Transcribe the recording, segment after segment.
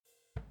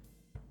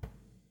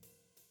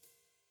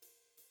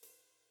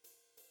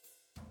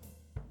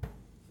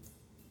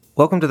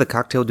Welcome to the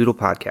Cocktail Doodle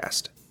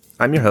Podcast.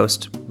 I'm your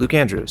host, Luke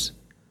Andrews,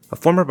 a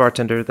former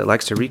bartender that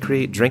likes to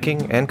recreate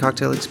drinking and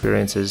cocktail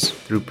experiences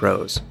through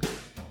prose.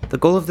 The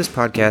goal of this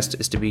podcast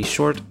is to be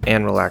short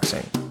and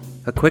relaxing,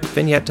 a quick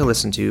vignette to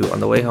listen to on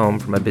the way home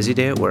from a busy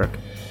day at work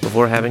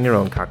before having your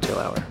own cocktail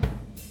hour.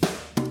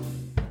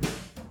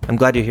 I'm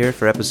glad you're here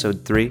for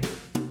episode 3.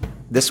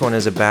 This one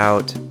is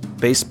about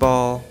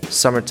baseball,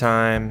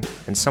 summertime,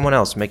 and someone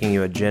else making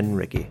you a gin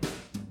Rickey.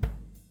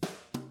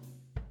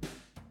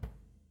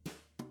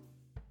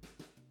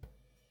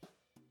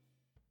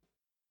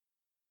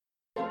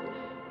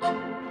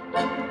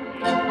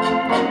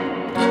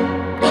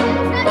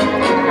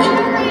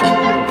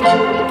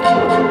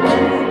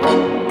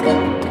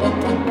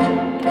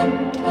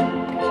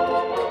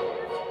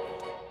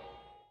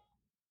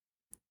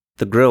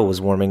 The grill was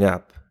warming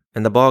up,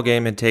 and the ball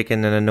game had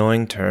taken an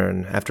annoying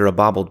turn after a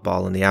bobbled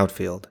ball in the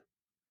outfield.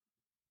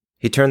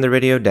 He turned the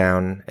radio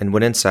down and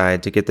went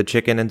inside to get the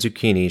chicken and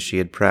zucchini she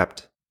had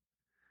prepped.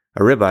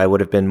 A ribeye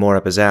would have been more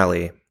up his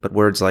alley, but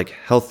words like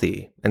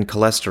healthy and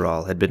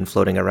cholesterol had been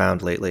floating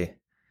around lately.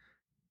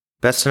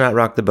 Best to not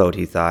rock the boat,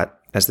 he thought,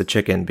 as the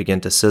chicken began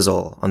to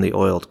sizzle on the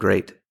oiled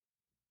grate.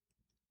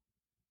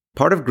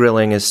 Part of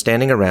grilling is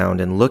standing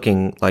around and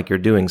looking like you're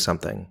doing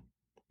something,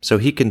 so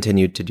he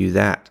continued to do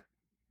that.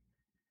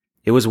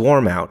 It was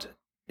warm out,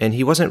 and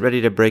he wasn't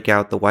ready to break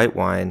out the white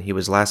wine he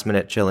was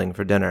last-minute chilling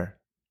for dinner.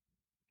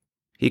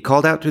 He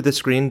called out through the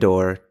screen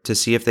door to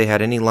see if they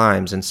had any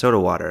limes and soda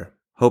water,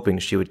 hoping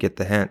she would get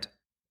the hint.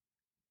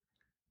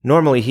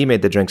 Normally he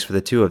made the drinks for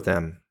the two of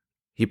them.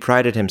 He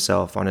prided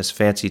himself on his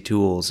fancy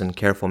tools and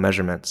careful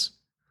measurements.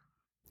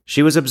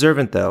 She was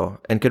observant, though,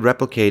 and could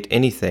replicate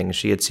anything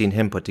she had seen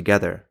him put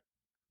together.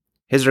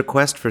 His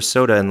request for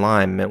soda and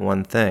lime meant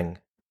one thing: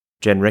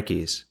 gin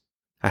Rickey's,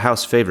 a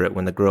house favorite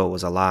when the girl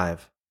was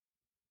alive.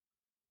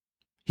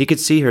 He could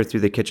see her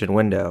through the kitchen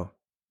window.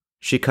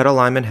 She cut a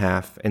lime in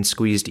half and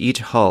squeezed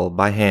each hull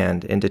by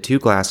hand into 2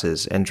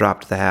 glasses and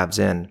dropped the halves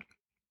in.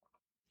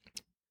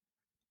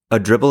 A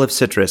dribble of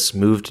citrus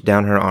moved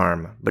down her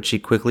arm, but she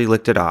quickly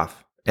licked it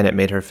off, and it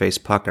made her face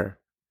pucker.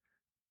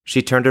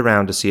 She turned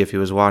around to see if he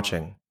was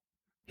watching.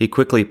 He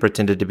quickly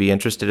pretended to be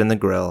interested in the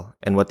grill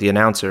and what the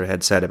announcer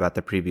had said about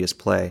the previous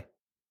play.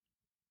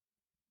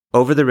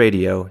 Over the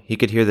radio, he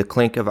could hear the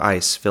clink of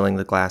ice filling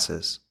the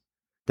glasses,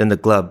 then the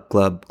glub,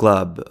 glub,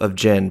 glub of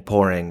gin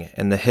pouring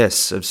and the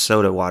hiss of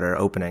soda water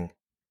opening.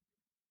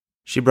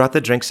 She brought the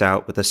drinks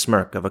out with a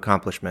smirk of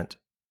accomplishment.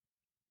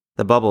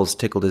 The bubbles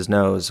tickled his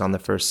nose on the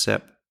first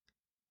sip.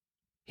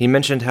 He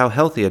mentioned how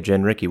healthy a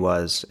gin Rickey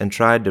was and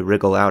tried to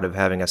wriggle out of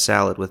having a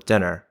salad with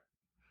dinner.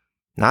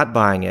 Not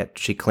buying it,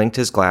 she clinked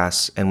his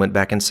glass and went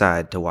back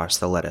inside to wash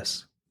the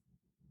lettuce.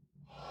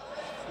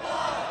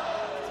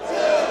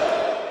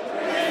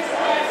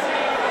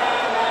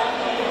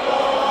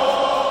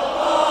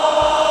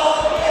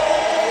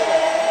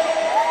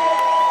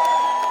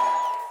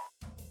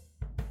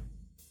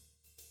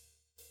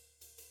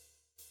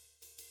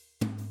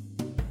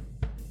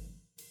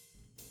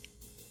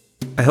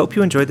 I hope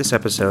you enjoyed this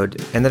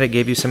episode and that it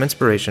gave you some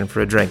inspiration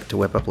for a drink to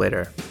whip up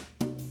later.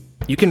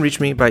 You can reach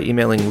me by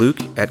emailing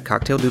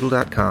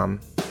luke@cocktaildoodle.com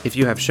if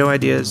you have show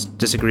ideas,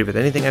 disagree with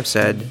anything I've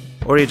said,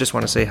 or you just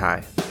want to say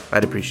hi.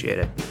 I'd appreciate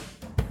it.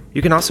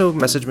 You can also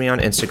message me on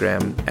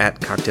Instagram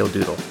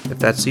 @cocktaildoodle if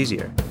that's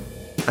easier.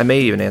 I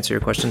may even answer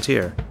your questions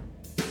here.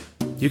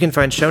 You can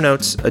find show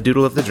notes, a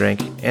doodle of the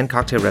drink, and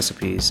cocktail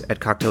recipes at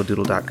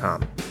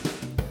cocktaildoodle.com.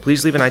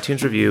 Please leave an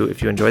iTunes review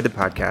if you enjoyed the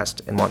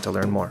podcast and want to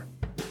learn more.